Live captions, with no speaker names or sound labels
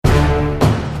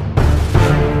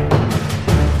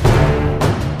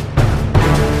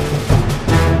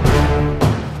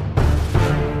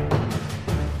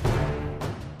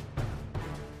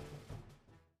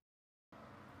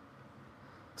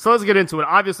So let's get into it.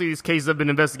 Obviously, these cases have been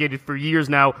investigated for years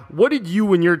now. What did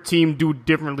you and your team do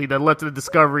differently that led to the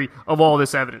discovery of all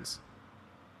this evidence?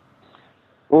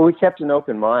 Well, we kept an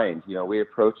open mind. We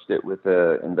approached it with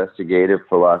an investigative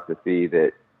philosophy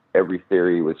that every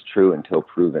theory was true until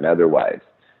proven otherwise.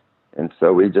 And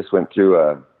so we just went through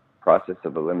a process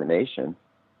of elimination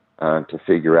to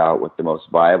figure out what the most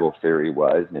viable theory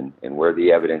was and where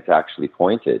the evidence actually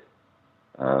pointed.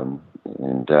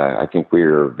 I think we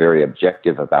were very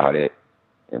objective about it.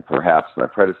 And perhaps my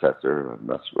predecessor,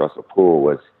 Russell Poole,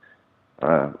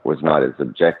 was not as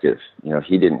objective.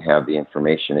 He didn't have the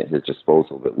information at his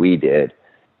disposal that we did.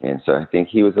 And so I think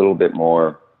he was a little bit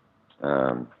more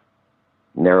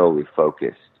narrowly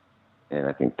focused. And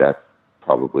I think that's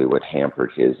probably what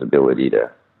hampered his ability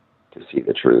to see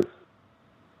the truth.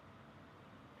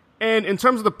 And in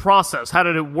terms of the process, how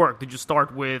did it work? Did you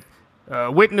start with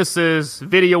witnesses,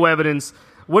 video evidence?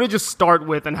 What did you start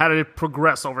with, and how did it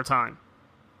progress over time?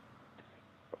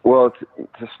 Well,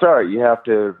 to start, you have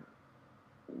to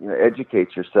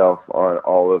educate yourself on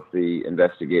all of the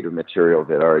investigative material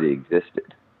that already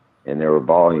existed. And there were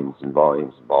volumes and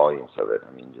volumes and volumes of it.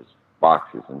 I mean, just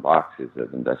boxes and boxes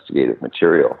of investigative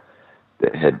material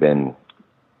that had been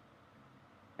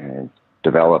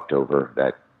developed over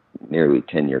that nearly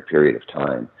 10-year period of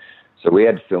time. So we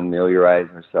had to familiarize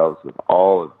ourselves with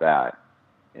all of that,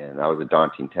 and that was a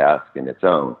daunting task in its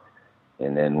own.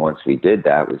 And then once we did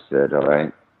that, we said, all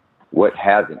right, what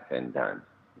hasn't been done?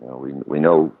 We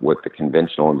know what the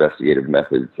conventional investigative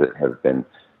methods that have been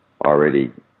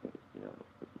already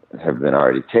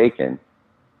taken.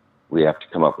 We have to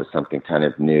come up with something kind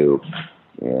of new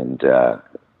and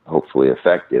hopefully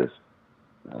effective,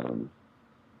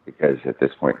 because at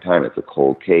this point in time, it's a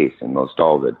cold case, and most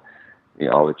all the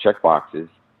check boxes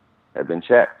have been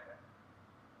checked.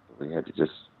 We had to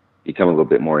just become a little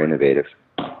bit more innovative.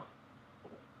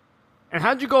 And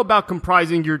how did you go about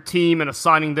comprising your team and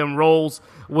assigning them roles?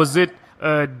 Was it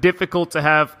difficult to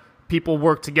have people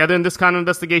work together in this kind of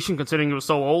investigation, considering it was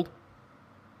so old?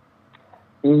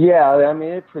 Yeah, I mean,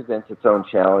 it presents its own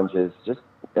challenges, just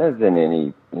as in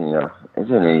any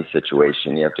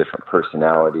situation. You have different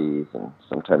personalities and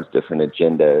sometimes different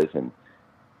agendas, and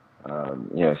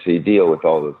so you deal with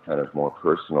all those kind of more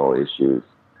personal issues.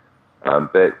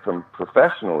 But from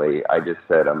professionally, I just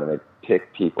said I'm going to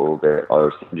pick people that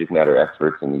are subject matter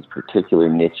experts in these particular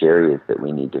niche areas that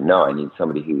we need to know. I need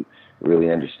somebody who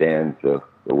really understands the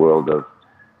world of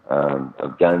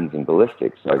guns and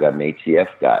ballistics. So I got an ATF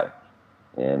guy,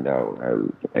 and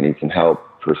I need some help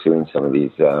pursuing some of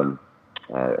these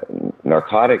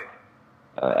narcotic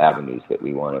avenues that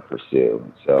we want to pursue.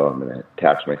 So I'm going to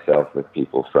attach myself with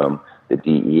people from the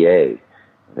DEA.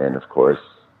 And then, of course,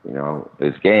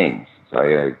 there's gangs. So I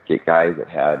got to get guys that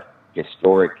had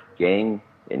historic gang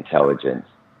intelligence,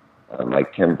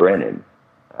 like Tim Brennan,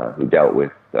 who dealt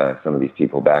with some of these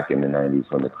people back in the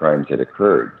 90s when the crimes had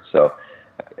occurred. So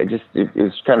it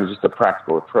was kind of just a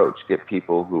practical approach, get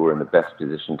people who were in the best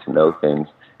position to know things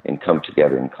and come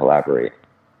together and collaborate.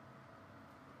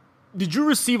 Did you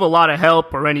receive a lot of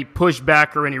help or any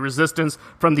pushback or any resistance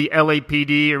from the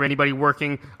LAPD or anybody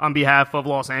working on behalf of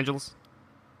Los Angeles?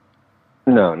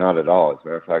 No, not at all. As a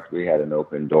matter of fact, we had an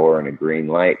open door and a green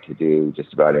light to do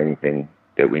just about anything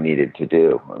that we needed to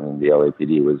do. I mean, the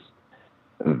LAPD was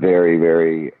very,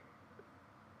 very,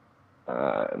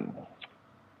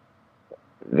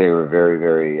 they were very,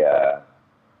 very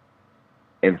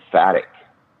emphatic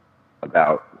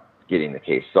about getting the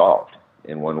case solved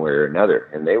in one way or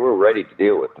another. And they were ready to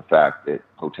deal with the fact that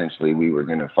potentially we were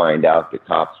going to find out that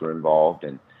cops were involved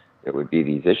and there would be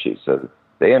these issues. So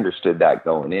they understood that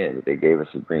going in. They gave us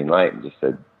a green light and just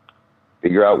said,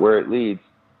 figure out where it leads,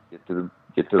 get to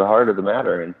the heart of the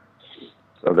matter. And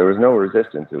so there was no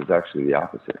resistance. It was actually the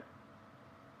opposite.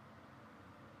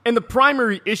 And the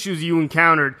primary issues you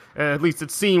encountered, at least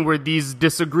it seemed, were these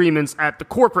disagreements at the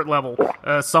corporate level,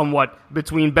 somewhat,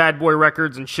 between Bad Boy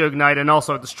Records and Suge Knight, and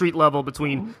also at the street level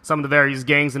between some of the various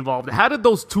gangs involved. How did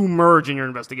those two merge in your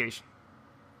investigation?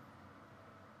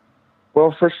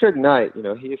 Well, for Suge Knight,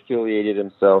 he affiliated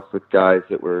himself with guys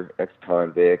that were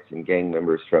ex-convicts and gang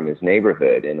members from his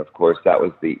neighborhood. And, of course, that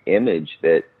was the image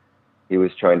that he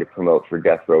was trying to promote for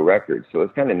Death Row Records. So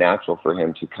it's kind of natural for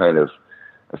him to kind of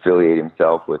affiliate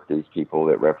himself with these people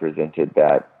that represented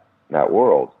that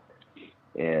world.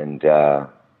 And, there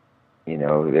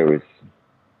was,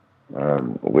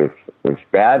 with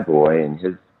Bad Boy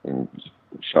and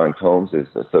Sean Combs'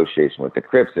 association with the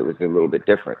Crips, it was a little bit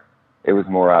different. It was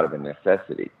more out of a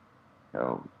necessity.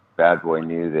 Bad Boy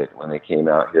knew that when they came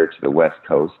out here to the West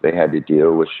Coast, they had to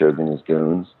deal with Suge and his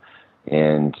goons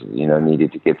and,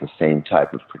 needed to get the same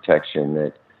type of protection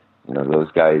that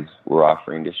those guys were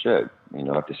offering to Suge,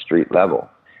 at the street level.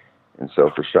 And so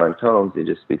for Sean Combs, he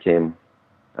just became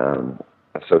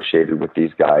associated with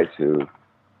these guys who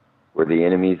were the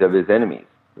enemies of his enemies.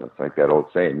 It's like that old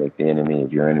saying, make the enemy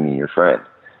of your enemy your friend.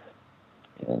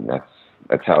 And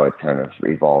that's how it kind of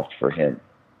evolved for him.